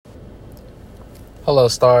Hello,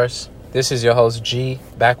 stars. This is your host, G,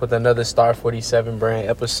 back with another Star 47 brand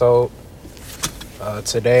episode.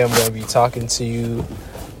 Today, I'm going to be talking to you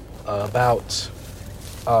about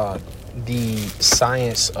the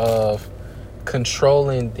science of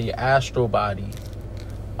controlling the astral body,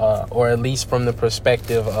 or at least from the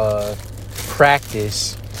perspective of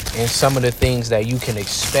practice and some of the things that you can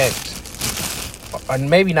expect, or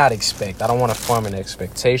maybe not expect. I don't want to form an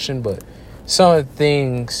expectation, but some of the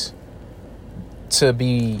things to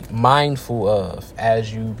be mindful of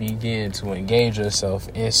as you begin to engage yourself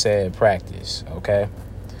in said practice, okay?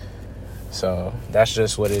 So that's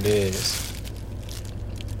just what it is.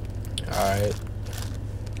 All right.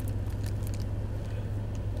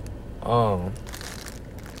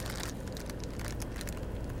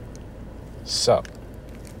 So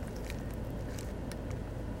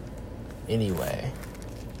anyway,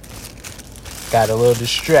 got a little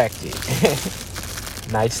distracted.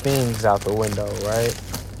 Nice things out the window, right?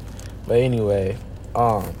 But anyway,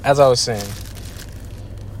 as I was saying,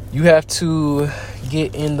 you have to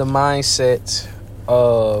get in the mindset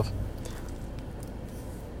of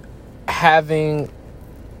having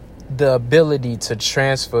the ability to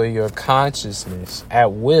transfer your consciousness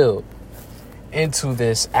at will into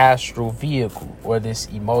this astral vehicle or this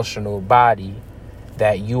emotional body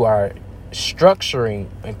that you are structuring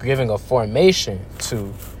and giving a formation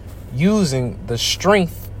to, using the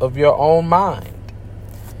strength of your own mind.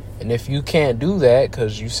 And if you can't do that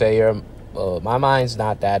because you say my mind's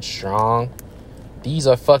not that strong, these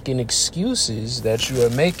are fucking excuses that you are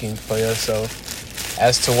making for yourself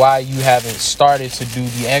as to why you haven't started to do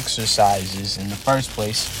the exercises in the first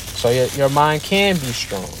place, so your mind can be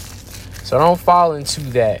strong. So don't fall into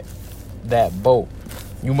that boat.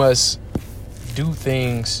 You must do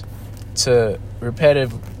things to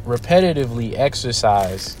repetitively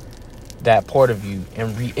exercise that part of you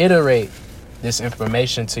and reiterate this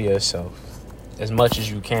information to yourself as much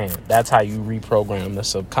as you can. That's how you reprogram the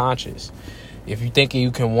subconscious. If you think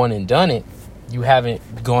you can one and done it, you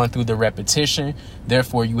haven't gone through the repetition.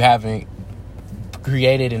 Therefore, you haven't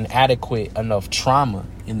created an adequate enough trauma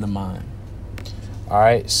in the mind. All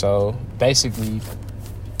right. So basically,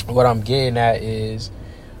 what I'm getting at is,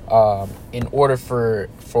 in order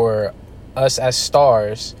for us as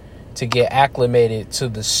stars to get acclimated to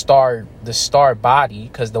the star body,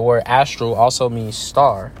 because the word astral also means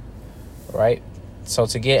star, right? So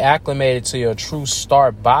to get acclimated to your true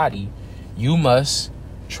star body, you must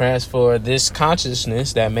transfer this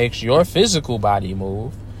consciousness that makes your physical body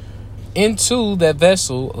move into that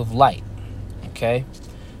vessel of light. Okay,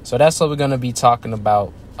 so that's what we're going to be talking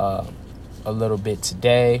about a little bit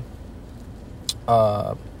today.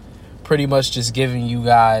 Pretty much just giving you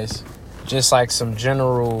guys just like some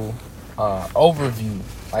general overview,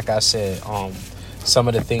 like I said, some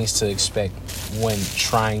of the things to expect when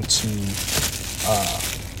trying to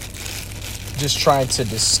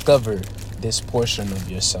discover this portion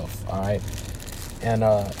of yourself. All right. And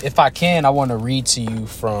if I can, I want to read to you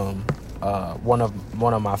from one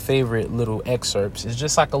of my favorite little excerpts. It's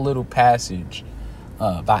just like a little passage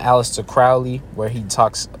by Aleister Crowley, where he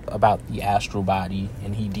talks about the astral body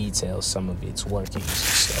and he details some of its workings and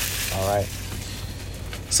stuff. All right.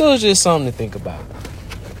 So it's just something to think about.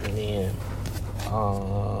 And then,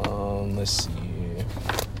 let's see here.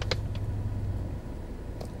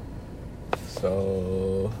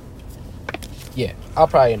 So, yeah, I'll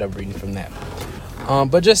probably end up reading from that.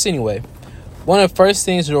 But just anyway, one of the first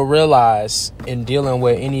things you'll realize in dealing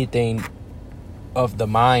with anything of the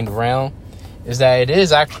mind realm is that it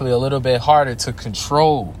is actually a little bit harder to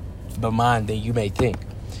control the mind than you may think,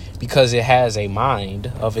 because it has a mind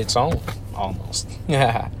of its own, almost.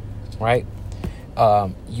 Right?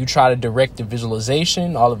 You try to direct the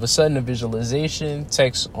visualization, all of a sudden the visualization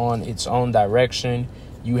takes on its own direction.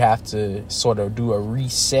 You have to sort of do a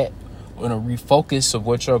reset and a refocus of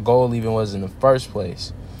what your goal even was in the first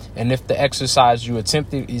place. And if the exercise you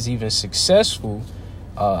attempted is even successful,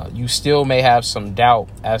 you still may have some doubt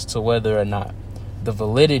as to whether or not the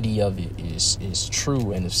validity of it is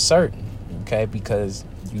true and is certain. Okay, because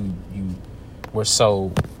you were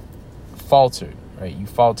so faltered, right? You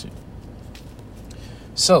faltered.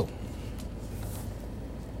 So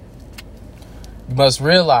you must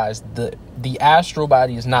realize that the astral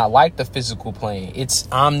body is not like the physical plane. It's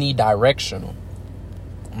omnidirectional.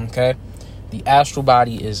 Okay? The astral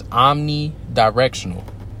body is omnidirectional.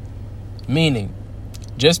 Meaning,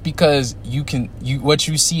 just because what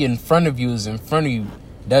you see in front of you is in front of you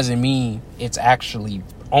doesn't mean it's actually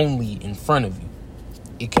only in front of you.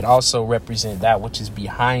 It could also represent that which is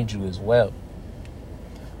behind you as well.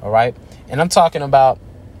 All right? And I'm talking about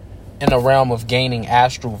in the realm of gaining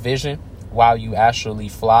astral vision. while you astrally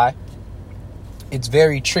fly, it's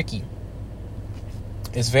very tricky.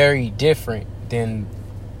 It's very different than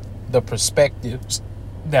the perspectives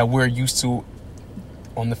that we're used to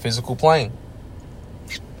on the physical plane.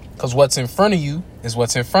 Because what's in front of you is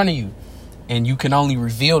what's in front of you. And you can only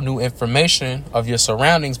reveal new information of your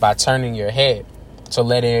surroundings by turning your head to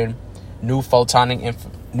let in new photonic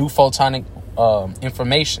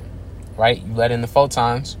information, right? You let in the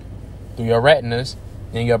photons through your retinas,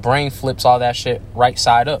 then your brain flips all that shit right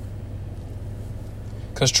side up.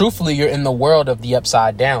 Because truthfully, you're in the world of the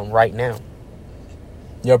upside down right now.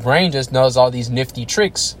 Your brain just knows all these nifty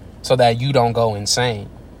tricks so that you don't go insane.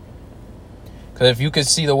 Because if you could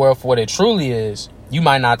see the world for what it truly is, you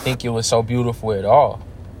might not think it was so beautiful at all.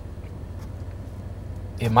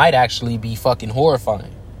 It might actually be fucking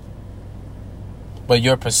horrifying. But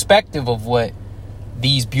your perspective of what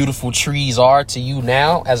these beautiful trees are to you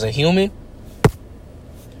now as a human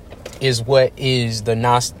is what the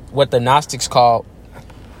Gnostics call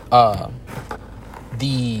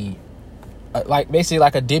basically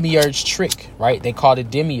like a demiurge trick, right? They called it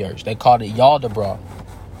demiurge. They called it Yaldabaoth,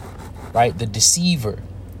 right? The deceiver.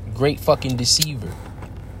 Great fucking deceiver.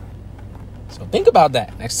 So think about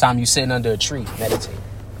that next time you're sitting under a tree, meditate.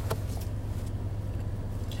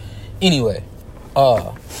 Anyway,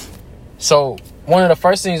 so one of the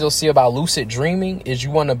first things you'll see about lucid dreaming is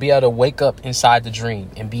you want to be able to wake up inside the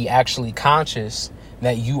dream and be actually conscious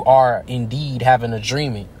that you are indeed having a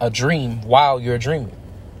dream while you're dreaming.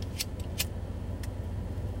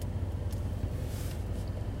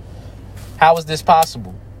 How is this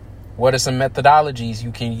possible? What are some methodologies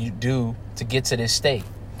you can do to get to this state?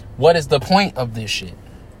 What is the point of this shit?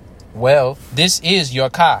 Well, this is your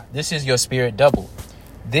Ka. This is your spirit double.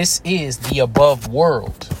 This is the above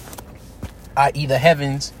world, i.e. the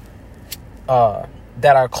heavens that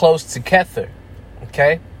are close to Kether.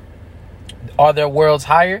 Okay? Are there worlds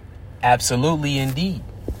higher? Absolutely, indeed.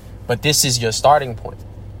 But this is your starting point.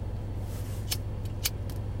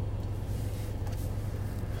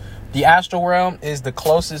 The astral realm is the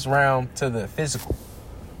closest realm to the physical.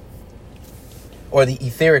 Or the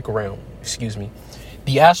etheric realm, excuse me.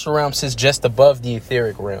 The astral realm sits just above the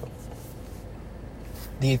etheric realm.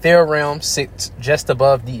 The etheric realm sits just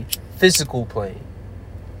above the physical plane.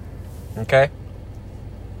 Okay?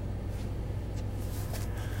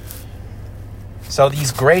 So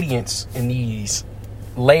these gradients in these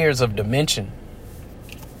layers of dimension,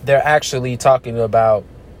 they're actually talking about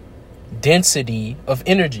density of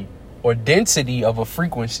energy or density of a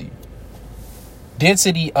frequency,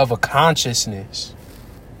 density of a consciousness.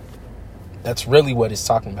 That's really what it's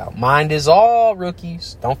talking about. Mind is all,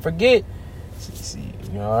 rookies. Don't forget. See,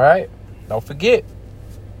 all right? Don't forget.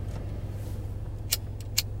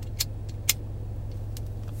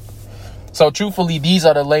 So truthfully, these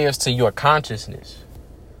are the layers to your consciousness.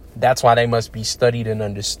 That's why they must be studied and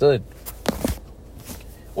understood.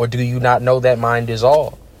 Or do you not know that mind is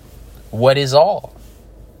all? What is all?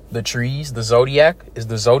 The trees, the zodiac? Is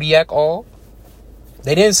the zodiac all?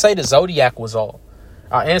 They didn't say the zodiac was all.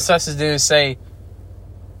 Our ancestors didn't say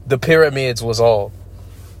the pyramids was all.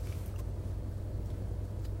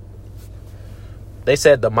 They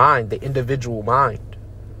said the mind, the individual mind.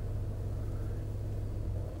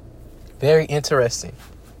 Very interesting.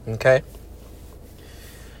 Okay?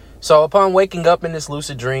 So upon waking up in this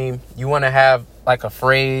lucid dream, you want to have like a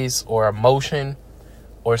phrase or a motion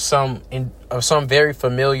or some very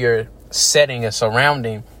familiar setting, a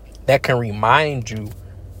surrounding that can remind you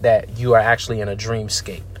that you are actually in a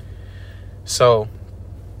dreamscape. So,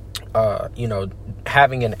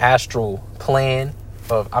 having an astral plan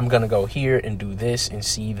of I'm going to go here and do this and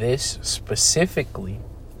see this specifically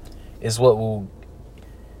is what will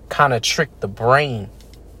kind of trick the brain,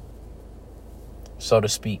 so to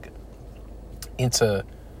speak, into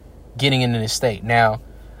getting into this state. Now,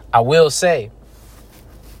 I will say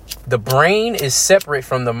the brain is separate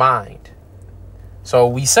from the mind. So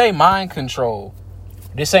we say mind control.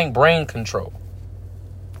 This ain't brain control.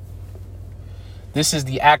 This is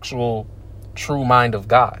the actual true mind of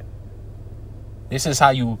God. This is how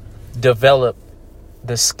you develop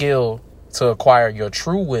the skill to acquire your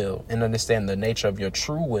true will and understand the nature of your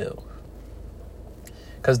true will.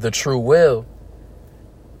 Because the true will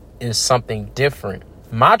is something different.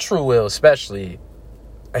 My true will, especially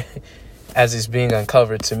as it's being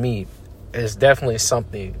uncovered to me, is definitely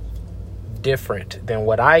something different than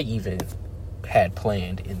what I even had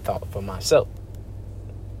planned and thought for myself.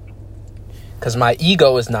 Because my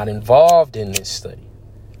ego is not involved in this study.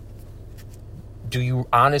 Do you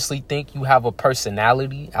honestly think you have a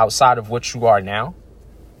personality outside of what you are now?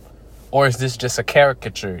 Or is this just a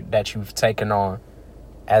caricature that you've taken on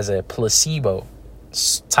as a placebo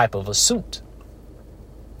type of a suit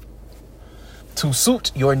to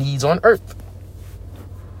suit your needs on earth.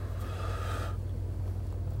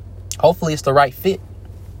 Hopefully it's the right fit.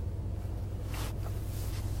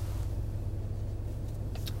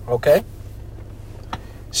 Okay?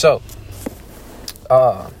 So,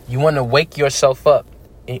 you want to wake yourself up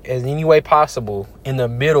in any way possible in the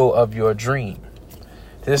middle of your dream.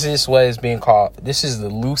 This is what is being called, this is the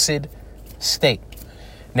lucid state.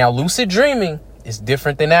 Now, lucid dreaming is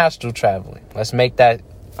different than astral traveling. Let's make that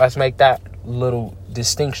little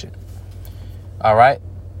distinction. All right?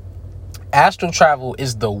 Astral travel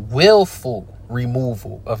is the willful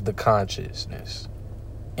removal of the consciousness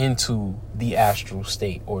into the astral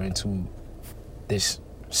state or into this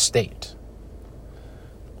state.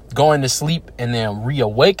 Going to sleep and then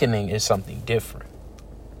reawakening is something different.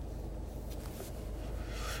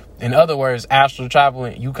 In other words, astral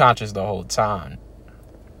traveling, you conscious the whole time.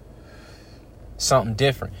 Something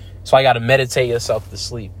different. So I got to meditate yourself to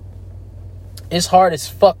sleep. It's hard as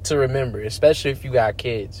fuck to remember, especially if you got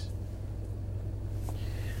kids.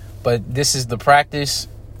 But this is the practice,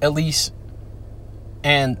 at least.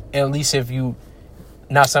 And at least if you,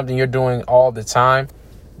 not something you're doing all the time,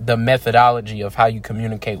 the methodology of how you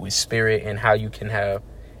communicate with spirit and how you can have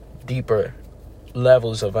deeper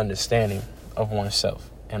levels of understanding of oneself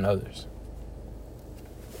and others.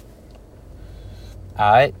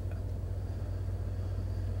 All right.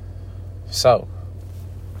 So,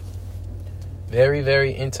 very,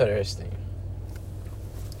 very interesting.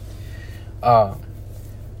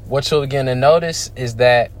 What you're going to notice is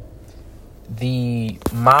that the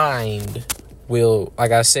mind will,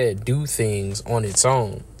 like I said, do things on its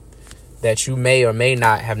own that you may or may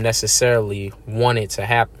not have necessarily wanted to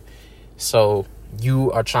happen. So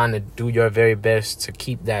you are trying to do your very best to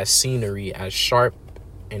keep that scenery as sharp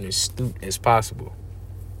and astute as possible.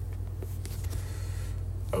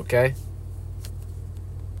 Okay?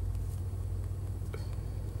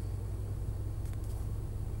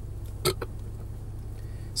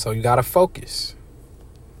 So you gotta focus.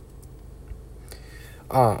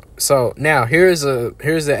 So now here's the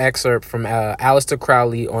excerpt from Aleister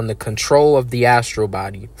Crowley on the control of the astral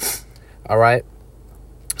body. All right.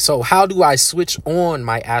 So how do I switch on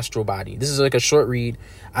my astral body? This is like a short read.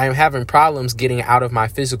 I am having problems getting out of my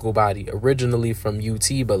physical body, originally from UT,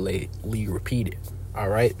 but lately repeated. All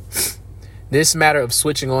right. This matter of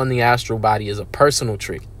switching on the astral body is a personal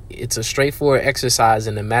trick. It's a straightforward exercise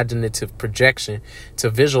in imaginative projection to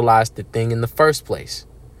visualize the thing in the first place.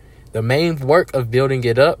 The main work of building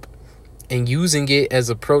it up and using it as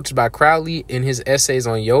approached by Crowley in his essays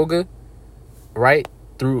on yoga, right?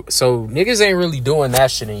 So niggas ain't really doing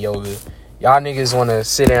that shit in yoga. Y'all niggas want to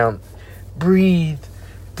sit down, breathe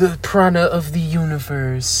the prana of the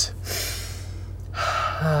universe.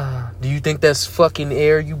 Do you think that's fucking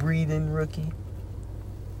air you breathe in, rookie?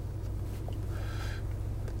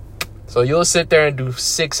 So you'll sit there and do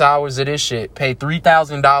 6 hours of this shit, pay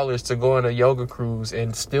 $3,000 to go on a yoga cruise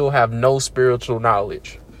and still have no spiritual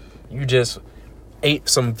knowledge. You just ate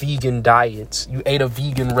some vegan diets. You ate a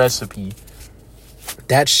vegan recipe.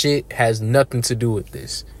 That shit has nothing to do with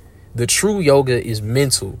this. The true yoga is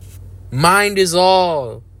mental. Mind is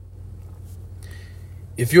all.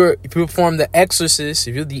 If you perform the exorcist,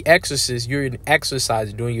 if you're the exorcist, you're an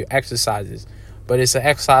exercise, doing your exercises. But it's an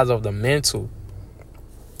exercise of the mental.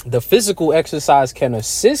 The physical exercise can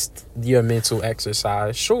assist your mental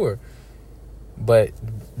exercise, sure. But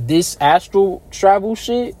this astral travel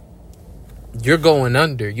shit, you're going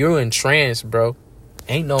under. You're in trance, bro.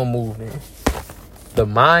 Ain't no movement. The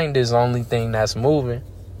mind is the only thing that's moving.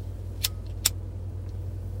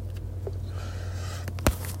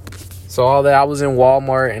 So all that, I was in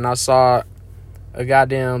Walmart and I saw a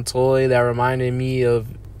goddamn toy that reminded me of...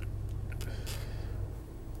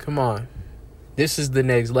 Come on. This is the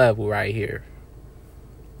next level right here.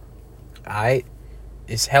 Alright?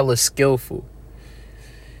 It's hella skillful.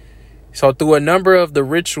 So through a number of the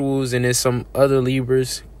rituals and in some other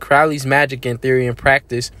Libras, Crowley's magic in theory and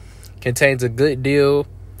practice contains a good deal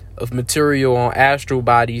of material on astral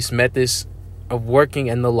bodies, methods of working,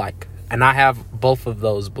 and the like. And I have both of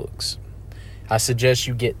those books. I suggest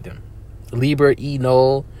you get them. Liber E.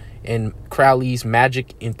 Knoll and Crowley's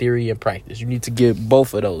Magic in Theory and Practice. You need to get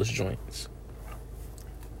both of those joints.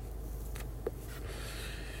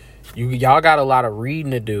 Y'all got a lot of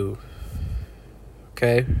reading to do.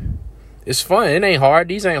 Okay? It's fun. It ain't hard.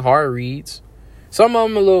 These ain't hard reads. Some of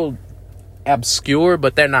them a little obscure,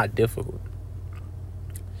 but they're not difficult.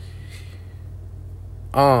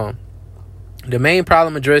 The main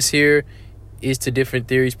problem addressed here is to different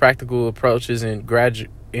theories, practical approaches, and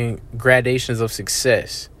in gradations of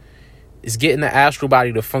success. It's getting the astral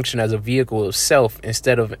body to function as a vehicle of self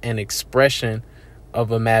instead of an expression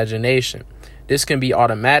of imagination. This can be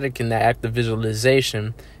automatic in the act of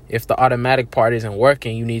visualization. If the automatic part isn't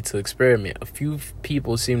working, you need to experiment. A few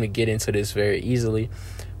people seem to get into this very easily,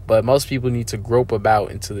 but most people need to grope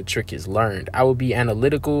about until the trick is learned. I will be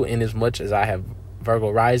analytical in as much as I have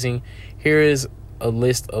Virgo rising. Here is a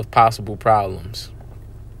list of possible problems.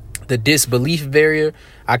 The disbelief barrier.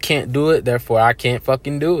 I can't do it, therefore I can't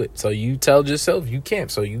fucking do it. So you tell yourself you can't,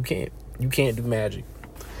 so you can't. You can't do magic.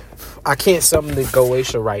 I can't summon the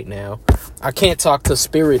Goetia right now. I can't talk to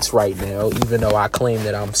spirits right now, even though I claim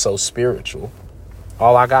that I'm so spiritual.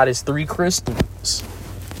 All I got is 3 crystals.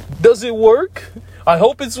 Does it work? I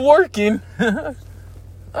hope it's working.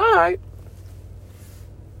 Alright.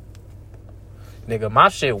 Nigga, my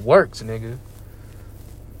shit works, nigga.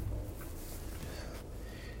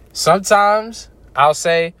 Sometimes I'll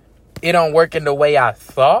say it don't work in the way I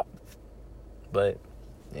thought, but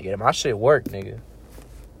nigga, my shit work, nigga.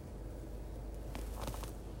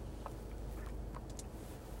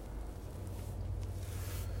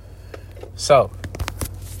 So,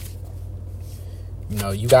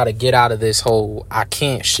 you got to get out of this whole I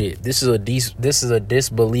can't shit. This is a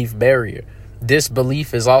disbelief barrier.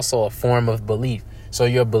 Disbelief is also a form of belief. So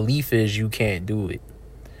your belief is you can't do it.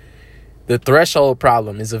 The threshold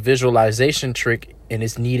problem is a visualization trick, and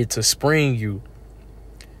it's needed to spring you.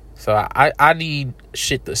 So I need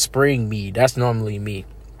shit to spring me. That's normally me.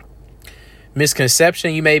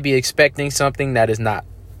 Misconception, you may be expecting something that is not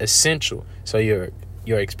essential. So your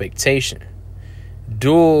expectation.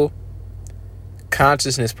 Dual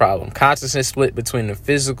consciousness problem. Consciousness split between the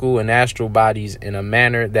physical and astral bodies in a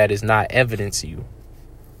manner that is not evident to you.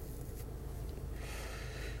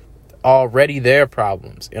 Already there are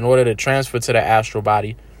problems. In order to transfer to the astral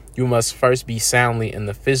body, you must first be soundly in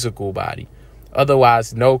the physical body.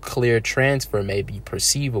 Otherwise, no clear transfer may be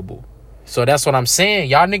perceivable. So that's what I'm saying.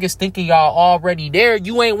 Y'all niggas thinking y'all already there.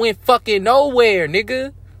 You ain't went fucking nowhere,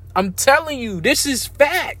 nigga. I'm telling you, this is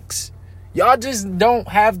facts. Y'all just don't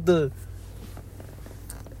have the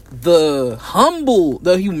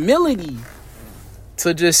humility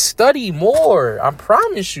to just study more. I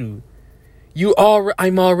promise you.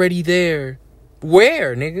 I'm already there.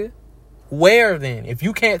 Where, nigga? Where then? If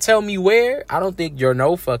you can't tell me where, I don't think you're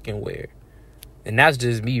no fucking where. And that's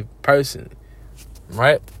just me personally.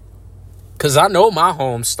 Right? Because I know my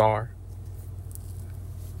home star.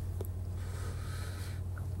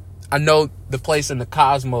 I know the place in the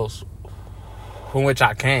cosmos from which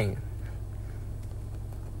I came.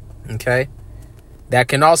 Okay? That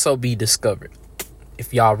can also be discovered.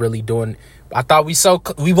 If y'all really doing... I thought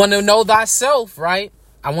we want to know thyself, right?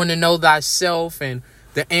 I want to know thyself and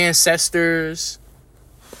the ancestors.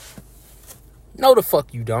 No, the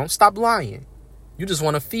fuck you don't. Stop lying. You just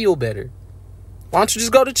want to feel better. Why don't you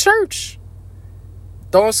just go to church?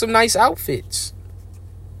 Throw on some nice outfits.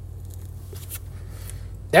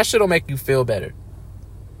 That shit'll make you feel better.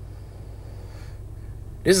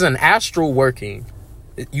 This is an astral working.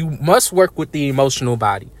 You must work with the emotional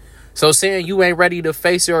body. So saying you ain't ready to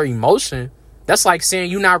face your emotion, that's like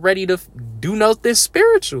saying you're not ready to do nothing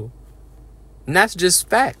spiritual. And that's just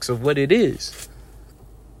facts of what it is.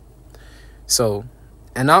 So,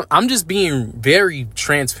 and I'm just being very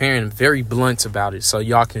transparent and very blunt about it so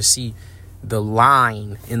y'all can see the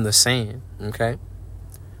line in the sand, okay?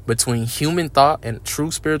 Between human thought and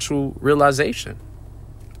true spiritual realization.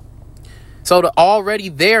 So the already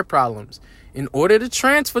there problems. In order to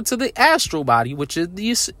transfer to the astral body, which is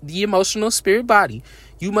the emotional spirit body,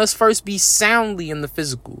 you must first be soundly in the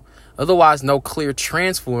physical. Otherwise, no clear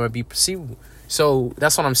transfer will be perceivable. So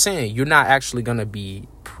that's what I'm saying. You're not actually going to be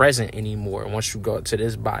present anymore once you go to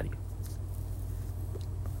this body.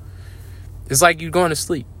 It's like you're going to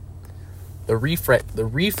sleep. The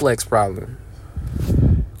reflex problem.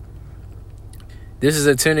 This is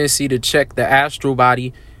a tendency to check the astral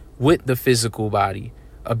body with the physical body.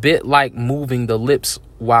 A bit like moving the lips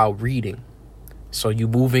while reading. So you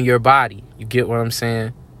moving your body. You get what I'm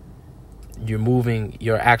saying? You're moving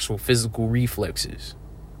your actual physical reflexes.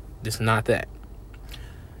 It's not that.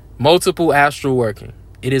 Multiple astral working.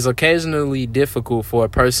 It is occasionally difficult for a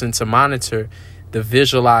person to monitor the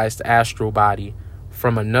visualized astral body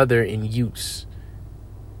from another in use,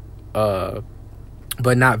 but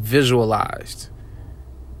not visualized.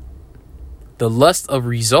 The lust of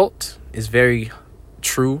result is very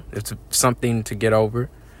true. It's something to get over.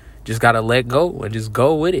 Just gotta let go and just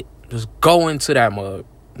go with it. Just go into that mug.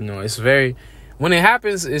 It's very, when it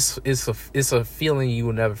happens, it's a feeling you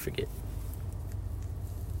will never forget.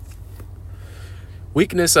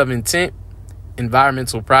 Weakness of intent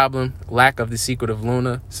environmental problem, lack of the secret of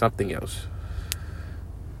Luna, something else.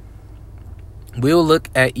 We'll look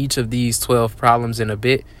at each of these 12 problems in a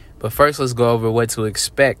bit, but first let's go over what to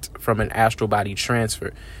expect from an astral body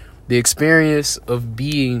transfer. The experience of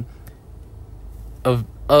being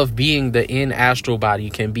the in astral body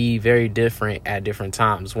can be very different at different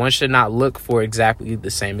times. One should not look for exactly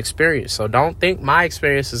the same experience. So don't think my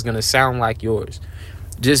experience is going to sound like yours.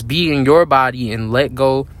 Just be in your body and let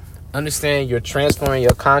go. Understand you're transferring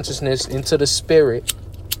your consciousness into the spirit.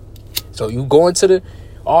 So you go into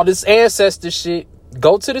all this ancestor shit.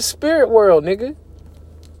 Go to the spirit world, nigga.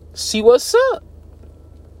 See what's up.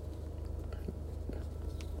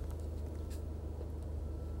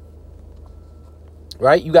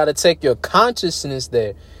 Right? You got to take your consciousness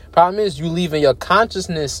there. Problem is you leaving your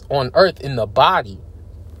consciousness on earth in the body.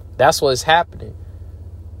 That's what's happening.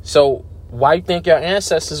 So why you think your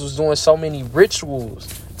ancestors was doing so many rituals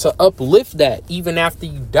to uplift that even after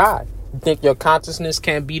you die? You think your consciousness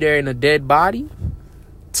can't be there in a dead body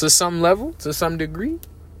to some level, to some degree?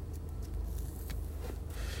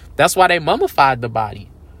 That's why they mummified the body,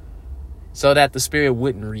 so that the spirit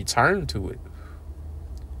wouldn't return to it.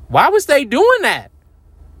 Why was they doing that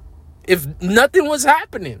if nothing was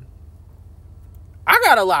happening? I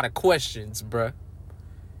got a lot of questions, bruh.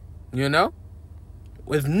 You know?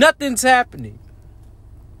 If nothing's happening,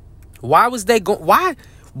 why was they going?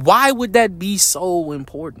 Why would that be so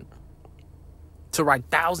important to write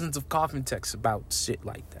thousands of coffin texts about shit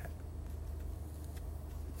like that?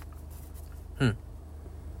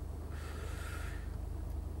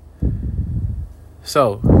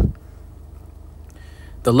 So,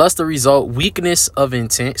 the luster result, weakness of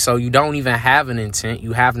intent. So you don't even have an intent.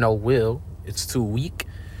 You have no will. It's too weak.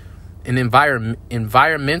 An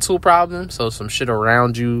environmental problem. So some shit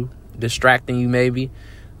around you distracting you maybe.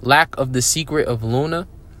 Lack of the secret of Luna,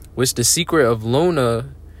 which the secret of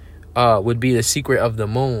Luna would be the secret of the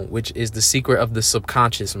moon, which is the secret of the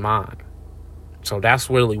subconscious mind. So that's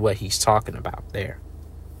really what he's talking about there.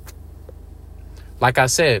 Like I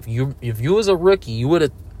said, if you was a rookie, you would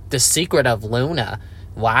have the secret of Luna.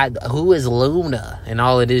 Why? Who is Luna? And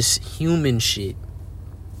all of this human shit.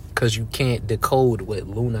 Because you can't decode what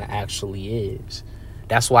Luna actually is.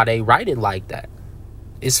 That's why they write it like that.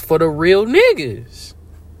 It's for the real niggas.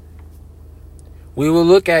 We will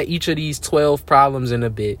look at each of these 12 problems in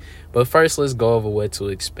a bit. But first, let's go over what to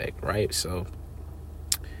expect, right? So,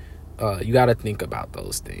 you got to think about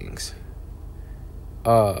those things.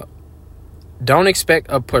 Don't expect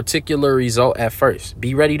a particular result at first.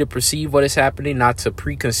 Be ready to perceive what is happening, not to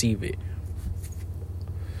preconceive it.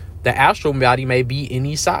 The astral body may be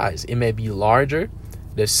any size. It may be larger,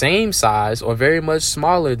 the same size, or very much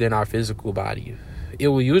smaller than our physical body. It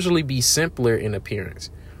will usually be simpler in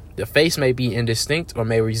appearance. The face may be indistinct or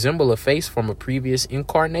may resemble a face from a previous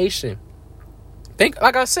incarnation. Think,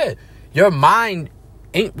 like I said, your mind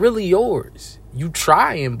ain't really yours. You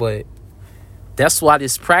trying, but that's why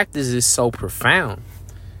this practice is so profound.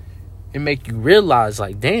 It make you realize,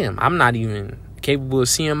 like, damn, I'm not even capable of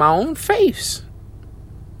seeing my own face.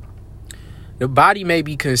 The body may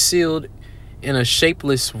be concealed in a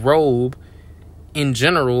shapeless robe. In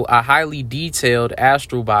general, a highly detailed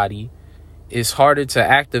astral body is harder to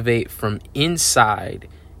activate from inside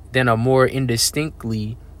than a more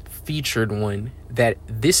indistinctly featured one. That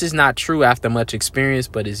this is not true after much experience,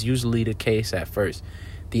 but is usually the case at first.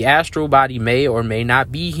 The astral body may or may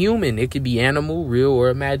not be human. It could be animal, real, or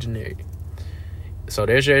imaginary. So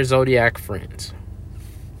there's your zodiac friends.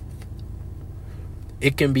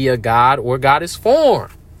 It can be a god or goddess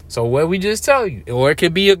form. So what we just tell you. Or it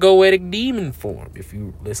could be a goetic demon form, if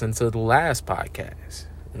you listen to the last podcast.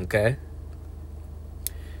 Okay?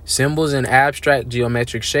 Symbols and abstract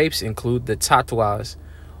geometric shapes include the tattvas,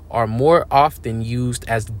 are more often used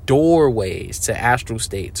as doorways to astral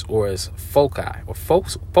states or as foci or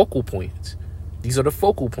focal points. These are the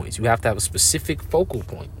focal points. You have to have a specific focal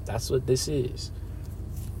point. That's what this is.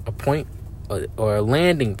 A point or a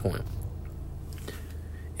landing point.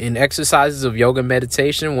 In exercises of yoga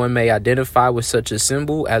meditation, one may identify with such a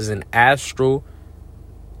symbol as an astral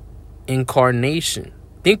incarnation.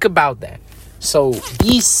 Think about that. So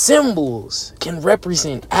these symbols can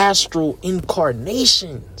represent astral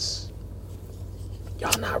incarnations.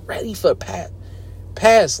 Y'all not ready for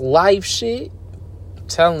past life shit? I'm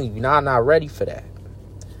telling you, y'all not ready for that.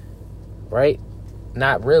 Right?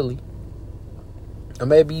 Not really. Or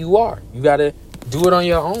maybe you are. You got to do it on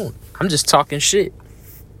your own. I'm just talking shit.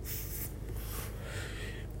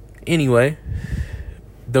 Anyway,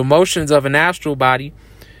 the motions of an astral body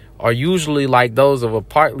are usually like those of a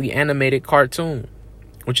partly animated cartoon,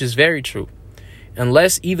 which is very true.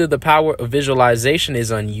 unless either the power of visualization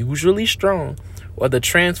is unusually strong or the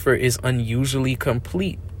transfer is unusually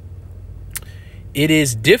complete. It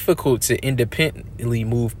is difficult to independently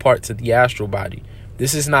move parts of the astral body.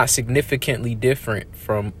 This is not significantly different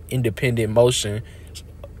from independent motion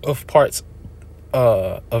of parts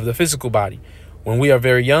of the physical body. When we are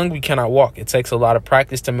very young, we cannot walk. It takes a lot of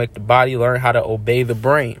practice to make the body learn how to obey the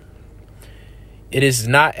brain. It is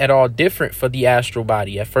not at all different for the astral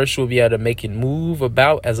body. At first, you'll be able to make it move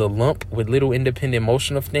about as a lump with little independent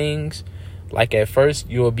motion of things. Like at first,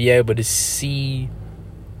 you'll be able to see.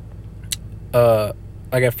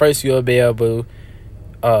 You'll be able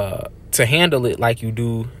to handle it like you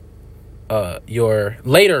do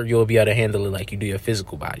you'll be able to handle it like you do your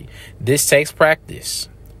physical body. This takes practice.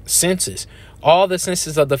 Senses. All the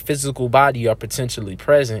senses of the physical body are potentially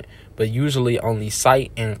present, but usually only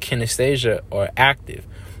sight and kinesthesia are active.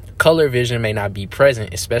 Color vision may not be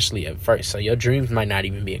present, especially at first. So your dreams might not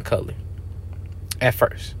even be in color at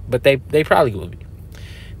first, but they probably will be.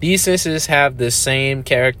 These senses have the same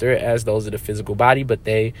character as those of the physical body, but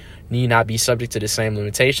they need not be subject to the same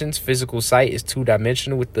limitations. Physical sight is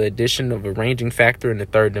two-dimensional with the addition of a ranging factor in the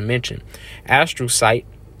third dimension. Astral sight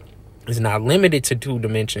is not limited to 2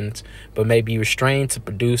 dimensions, but may be restrained to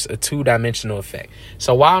produce a 2-dimensional effect.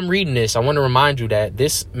 So while I'm reading this, I want to remind you that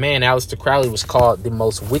this man, Aleister Crowley, was called the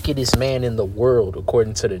most wickedest man in the world,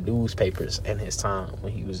 according to the newspapers in his time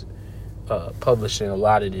when he was publishing a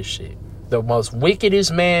lot of this shit. The most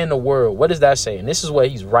wickedest man in the world. What does that say? And this is what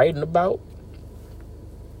he's writing about.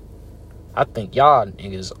 I think y'all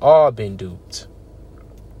niggas all been duped.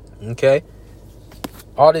 Okay?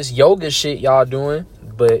 All this yoga shit y'all doing,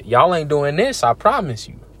 but y'all ain't doing this, I promise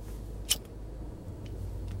you.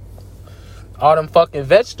 All them fucking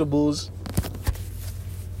vegetables.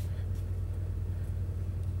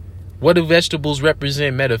 What do vegetables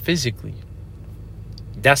represent metaphysically?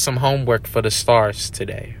 That's some homework for the stars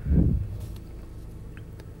today.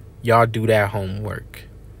 Y'all do that homework.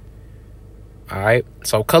 Alright?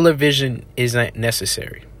 So color vision isn't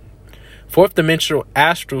necessary. Fourth dimensional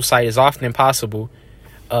astral sight is often possible.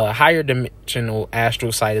 Higher dimensional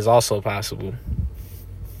astral sight is also possible.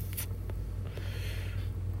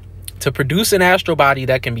 To produce an astral body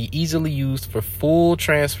that can be easily used for full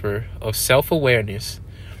transfer of self-awareness,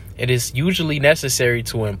 it is usually necessary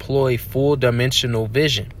to employ full dimensional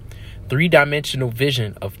vision. 3-dimensional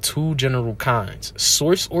vision of 2 general kinds,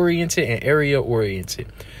 source-oriented and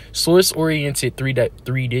area-oriented. Source-oriented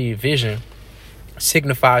 3D vision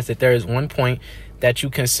signifies that there is one point that you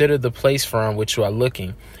consider the place from which you are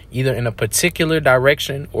looking, either in a particular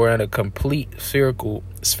direction or in a complete spherical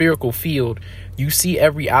field. You see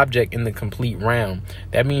every object in the complete realm.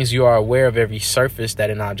 That means you are aware of every surface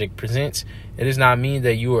that an object presents. It does not mean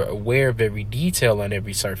that you are aware of every detail on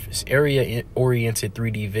every surface. Area-oriented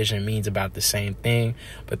 3D vision means about the same thing,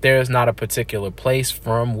 but there is not a particular place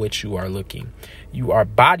from which you are looking. You are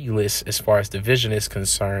bodiless as far as the vision is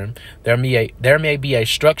concerned. There may be a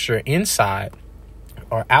structure inside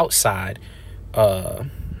or outside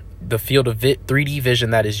the field of 3D vision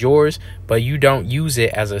that is yours, but you don't use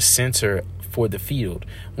it as a center for the field.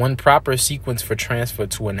 One proper sequence for transfer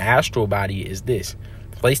to an astral body is this: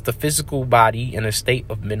 place the physical body in a state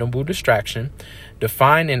of minimal distraction,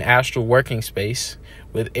 define an astral working space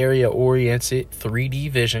with area-oriented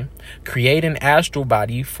 3D vision, create an astral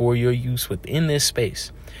body for your use within this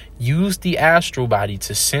space. Use the astral body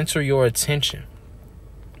to center your attention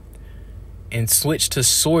and switch to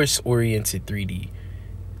source-oriented 3D.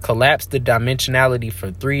 Collapse the dimensionality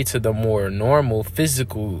from 3 to the more normal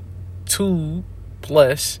physical 2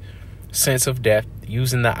 plus sense of depth,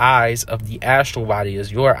 using the eyes of the astral body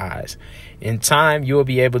as your eyes. In time, you will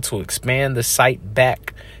be able to expand the sight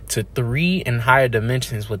back to 3 and higher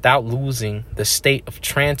dimensions without losing the state of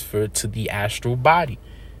transfer to the astral body.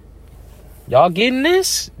 Y'all getting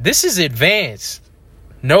this? This is advanced,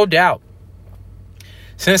 no doubt.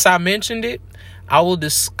 Since I mentioned it, I will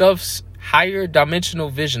discuss higher dimensional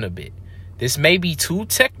vision a bit. This may be too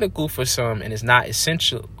technical for some and is not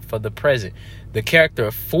essential for the present. The character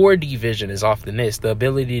of 4D vision is often this: the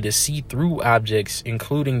ability to see through objects,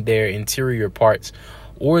 including their interior parts,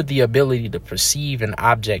 or the ability to perceive an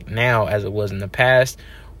object now as it was in the past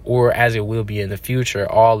or as it will be in the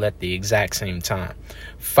future, all at the exact same time.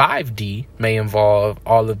 5D may involve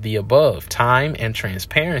all of the above, time and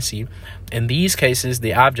transparency. In these cases,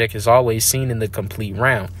 the object is always seen in the complete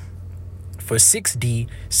round. For 6D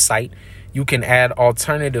sight, you can add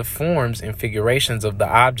alternative forms and figurations of the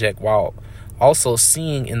object while also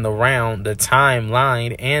seeing in the round the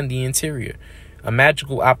timeline and the interior. A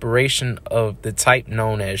magical operation of the type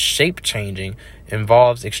known as shape changing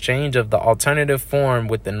involves exchange of the alternative form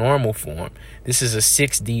with the normal form. This is a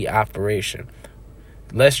 6D operation.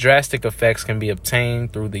 Less drastic effects can be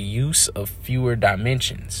obtained through the use of fewer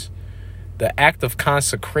dimensions. The act of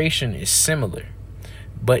consecration is similar,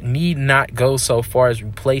 but need not go so far as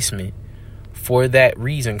replacement. For that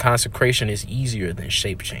reason, consecration is easier than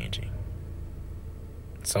shape changing.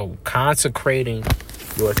 So consecrating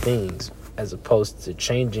your things as opposed to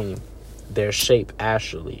changing their shape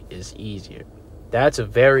astrally is easier. That's a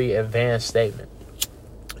very advanced statement.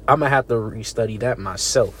 I'm going to have to restudy that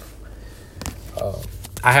myself.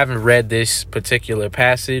 I haven't read this particular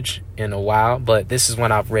passage in a while, but this is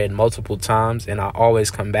one I've read multiple times, and I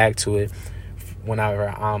always come back to it whenever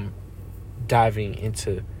I'm diving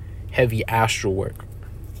into heavy astral work.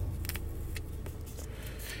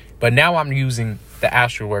 But now I'm using the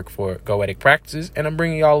astral work for goetic practices, and I'm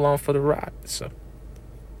bringing y'all along for the ride. So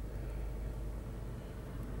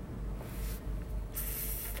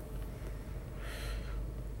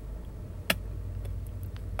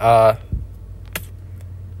all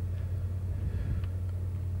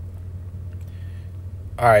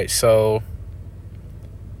right, so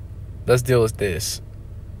let's deal with this.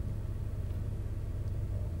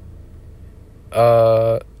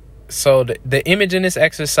 So the image in this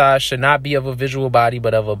exercise should not be of a visual body,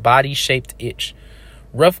 but of a body-shaped itch.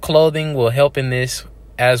 Rough clothing will help in this,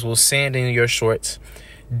 as will sand in your shorts.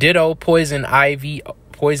 Ditto poison ivy,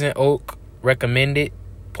 poison oak recommended.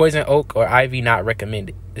 Poison oak or ivy not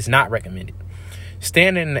recommended. It's not recommended.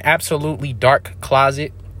 Stand in an absolutely dark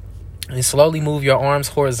closet and slowly move your arms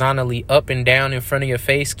horizontally up and down in front of your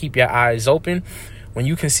face. Keep your eyes open. When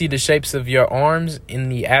you can see the shapes of your arms in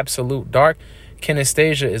the absolute dark,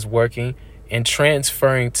 kinesthesia is working and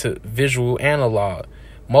transferring to visual analog.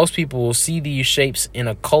 Most people will see these shapes in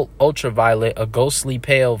occult ultraviolet, a ghostly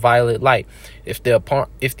pale violet light. If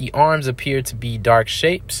the arms appear to be dark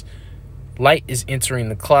shapes, light is entering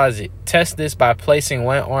the closet. Test this by placing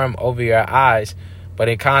one arm over your eyes, but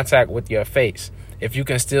in contact with your face. If you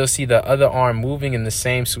can still see the other arm moving in the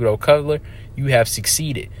same pseudo color, you have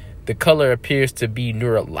succeeded. The color appears to be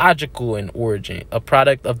neurological in origin, a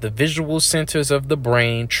product of the visual centers of the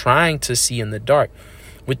brain trying to see in the dark.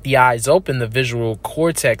 With the eyes open, the visual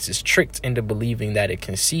cortex is tricked into believing that it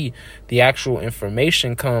can see. The actual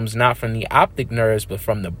information comes not from the optic nerves, but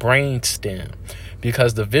from the brain stem.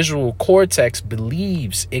 Because the visual cortex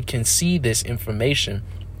believes it can see, this information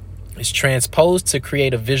is transposed to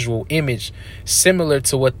create a visual image similar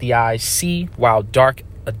to what the eyes see while dark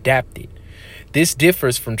adapted. This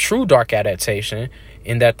differs from true dark adaptation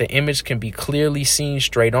in that the image can be clearly seen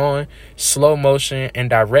straight on. Slow motion and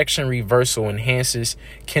direction reversal enhances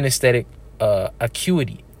kinesthetic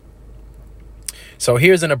acuity. So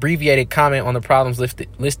here's an abbreviated comment on the problems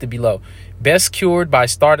listed below. Best cured by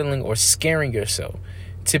startling or scaring yourself.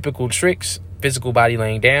 Typical tricks: physical body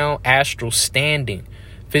laying down, astral standing,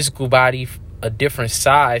 physical body a different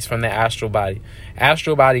size from the astral body,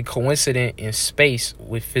 astral body coincident in space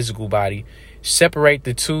with physical body. Separate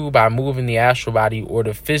the two by moving the astral body or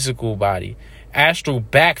the physical body. Astral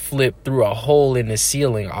backflip through a hole in the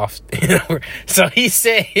ceiling off. So he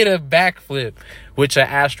said hit a backflip with your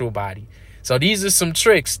astral body. So these are some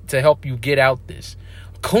tricks to help you get out this.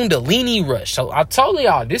 Kundalini rush. So I told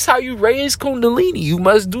y'all, this is how you raise Kundalini. You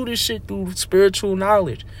must do this shit through spiritual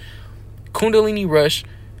knowledge. Kundalini rush,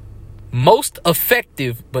 most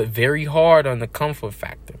effective but very hard on the comfort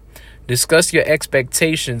factor. Discuss your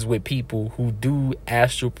expectations with people who do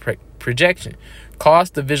astral projection. Cause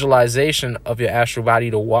the visualization of your astral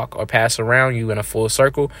body to walk or pass around you in a full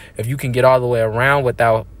circle. If you can get all the way around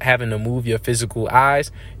without having to move your physical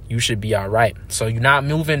eyes, you should be all right. So you're not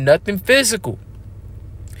moving nothing physical.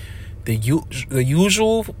 The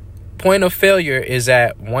usual point of failure is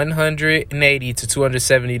at 180 to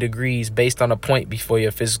 270 degrees based on a point before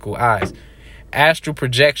your physical eyes. Astral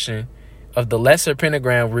projection of the lesser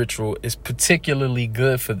pentagram ritual is particularly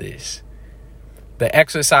good for this. The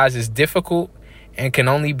exercise is difficult and can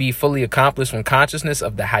only be fully accomplished when consciousness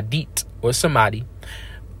of the hadith or samadhi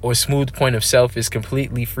or smooth point of self is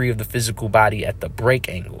completely free of the physical body at the break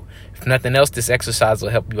angle. If nothing else, this exercise will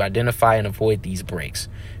help you identify and avoid these breaks.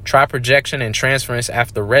 Try projection and transference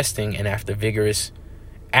after resting and after vigorous.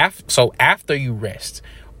 After you rest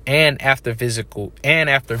and after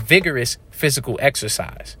vigorous physical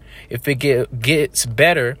exercise. If it gets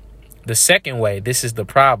better the second way, this is the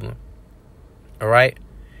problem. All right.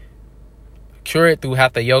 Cure it through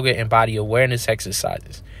hatha yoga and body awareness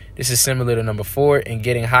exercises. This is similar to number 4, and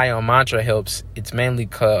getting high on mantra helps. It's mainly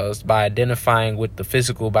caused by identifying with the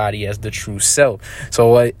physical body as the true self.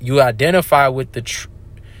 So you identify with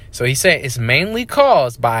So he said it's mainly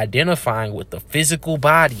caused by identifying with the physical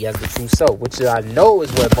body as the true self, which I know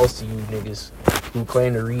is what most of you niggas who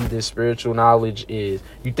claim to read this spiritual knowledge is.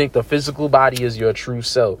 You think the physical body is your true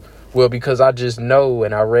self. Well, because I just know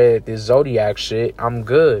and I read this zodiac shit, I'm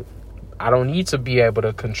good. I don't need to be able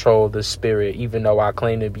to control the spirit, even though I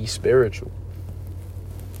claim to be spiritual.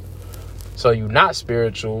 So you're not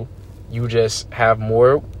spiritual. You just have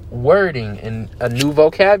more wording and a new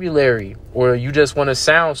vocabulary, or you just want to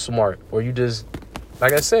sound smart, or you just,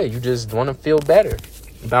 like I said, you just want to feel better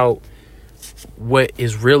about what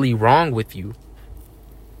is really wrong with you.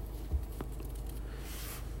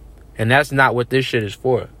 And that's not what this shit is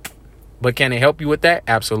for. But can it help you with that?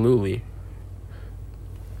 Absolutely.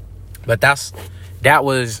 But that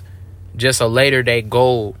was just a later day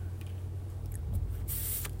goal.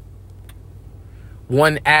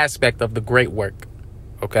 One aspect of the great work.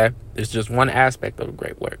 Okay? It's just one aspect of the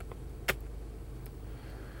great work.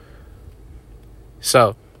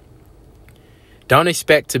 So, don't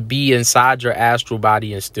expect to be inside your astral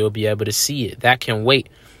body and still be able to see it. That can wait.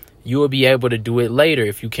 You will be able to do it later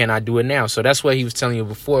if you cannot do it now. So that's what he was telling you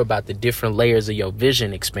before about the different layers of your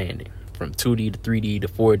vision expanding from 2D to 3D to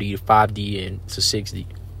 4D to 5D and to 6D.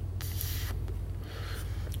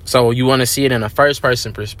 So you want to see it in a first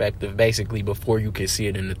person perspective, basically, before you can see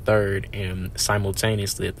it in the third and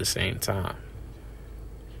simultaneously at the same time.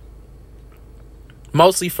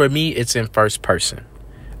 Mostly for me, it's in first person.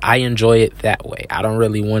 I enjoy it that way. I don't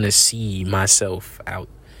really want to see myself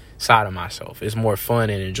outside of myself. It's more fun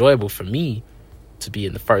and enjoyable for me to be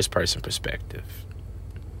in the first person perspective.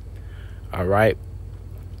 All right.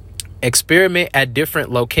 Experiment at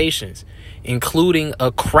different locations, including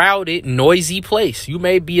a crowded, noisy place. You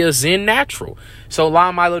may be a Zen natural. So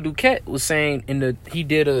Lon Milo Duquette was saying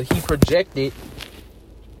he projected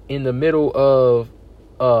in the middle of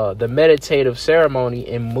the meditative ceremony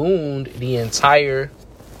and mooned the entire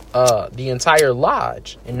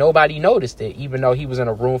lodge, and nobody noticed it, even though he was in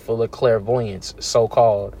a room full of clairvoyants,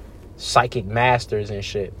 so-called psychic masters and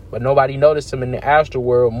shit. But nobody noticed him in the astral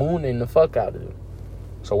world mooning the fuck out of him.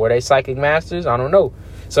 So were they psychic masters? I don't know.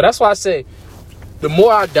 So that's why I say, the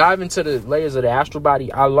more I dive into the layers of the astral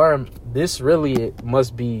body, I learn this really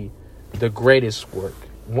must be the greatest work,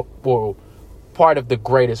 or part of the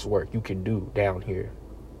greatest work you can do down here,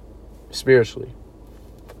 spiritually.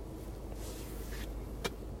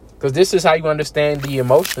 Because this is how you understand the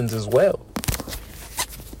emotions as well.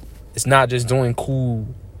 It's not just doing cool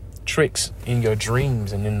tricks in your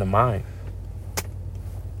dreams and in the mind.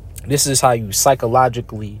 This is how you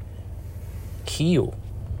psychologically heal.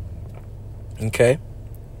 Okay?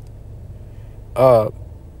 So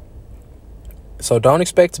don't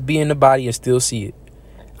expect to be in the body and still see it.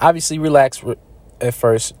 Obviously, relax at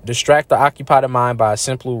first. Distract the occupied mind by a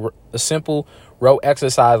simple rote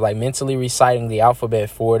exercise like mentally reciting the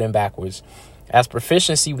alphabet forward and backwards. As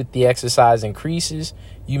proficiency with the exercise increases,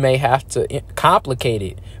 you may have to complicate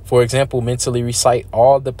it. For example, mentally recite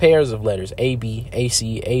all the pairs of letters A, B, A,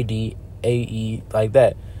 C, A, D, A, E, like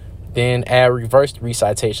that. Then add reversed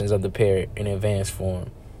recitations of the pair in advanced form.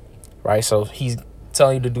 Right? So he's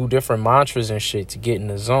telling you to do different mantras and shit to get in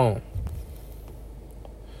the zone.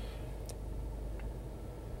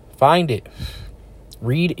 Find it.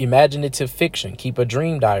 Read imaginative fiction. Keep a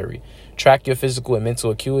dream diary. Track your physical and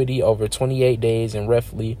mental acuity over 28 days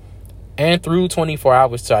and through 24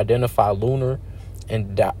 hours to identify lunar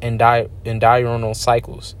and diurnal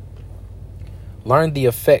cycles. Learn the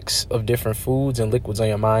effects of different foods and liquids on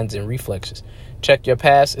your minds and reflexes. Check your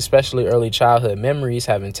past, especially early childhood memories,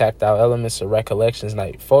 having tactile elements or recollections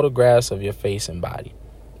like photographs of your face and body.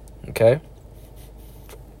 Okay?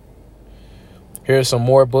 Here's some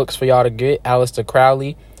more books for y'all to get. Aleister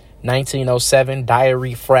Crowley, 1907,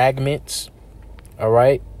 Diary Fragments. All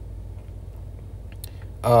right.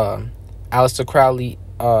 Aleister Crowley,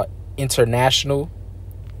 International.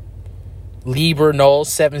 Liber Null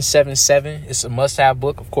 777. It's a must-have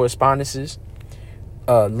book of correspondences.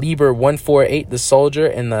 Liber 148, The Soldier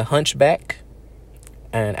and the Hunchback.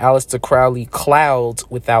 And Aleister Crowley, Clouds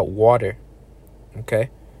Without Water. Okay.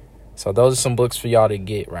 So those are some books for y'all to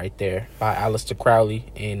get right there by Aleister Crowley,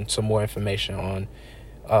 and some more information on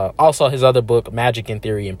also his other book, Magic in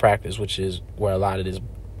Theory and Practice, which is where a lot of this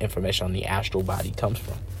information on the astral body comes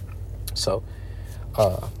from. So,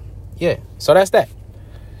 yeah. So that's that.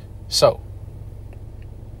 So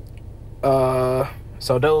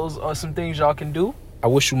those are some things y'all can do. I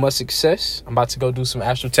wish you much success. I'm about to go do some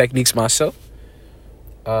astral techniques myself.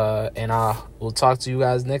 And I will talk to you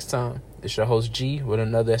guys next time. It's your host G with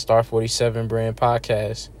another Star 47 brand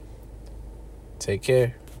podcast. Take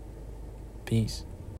care. Peace.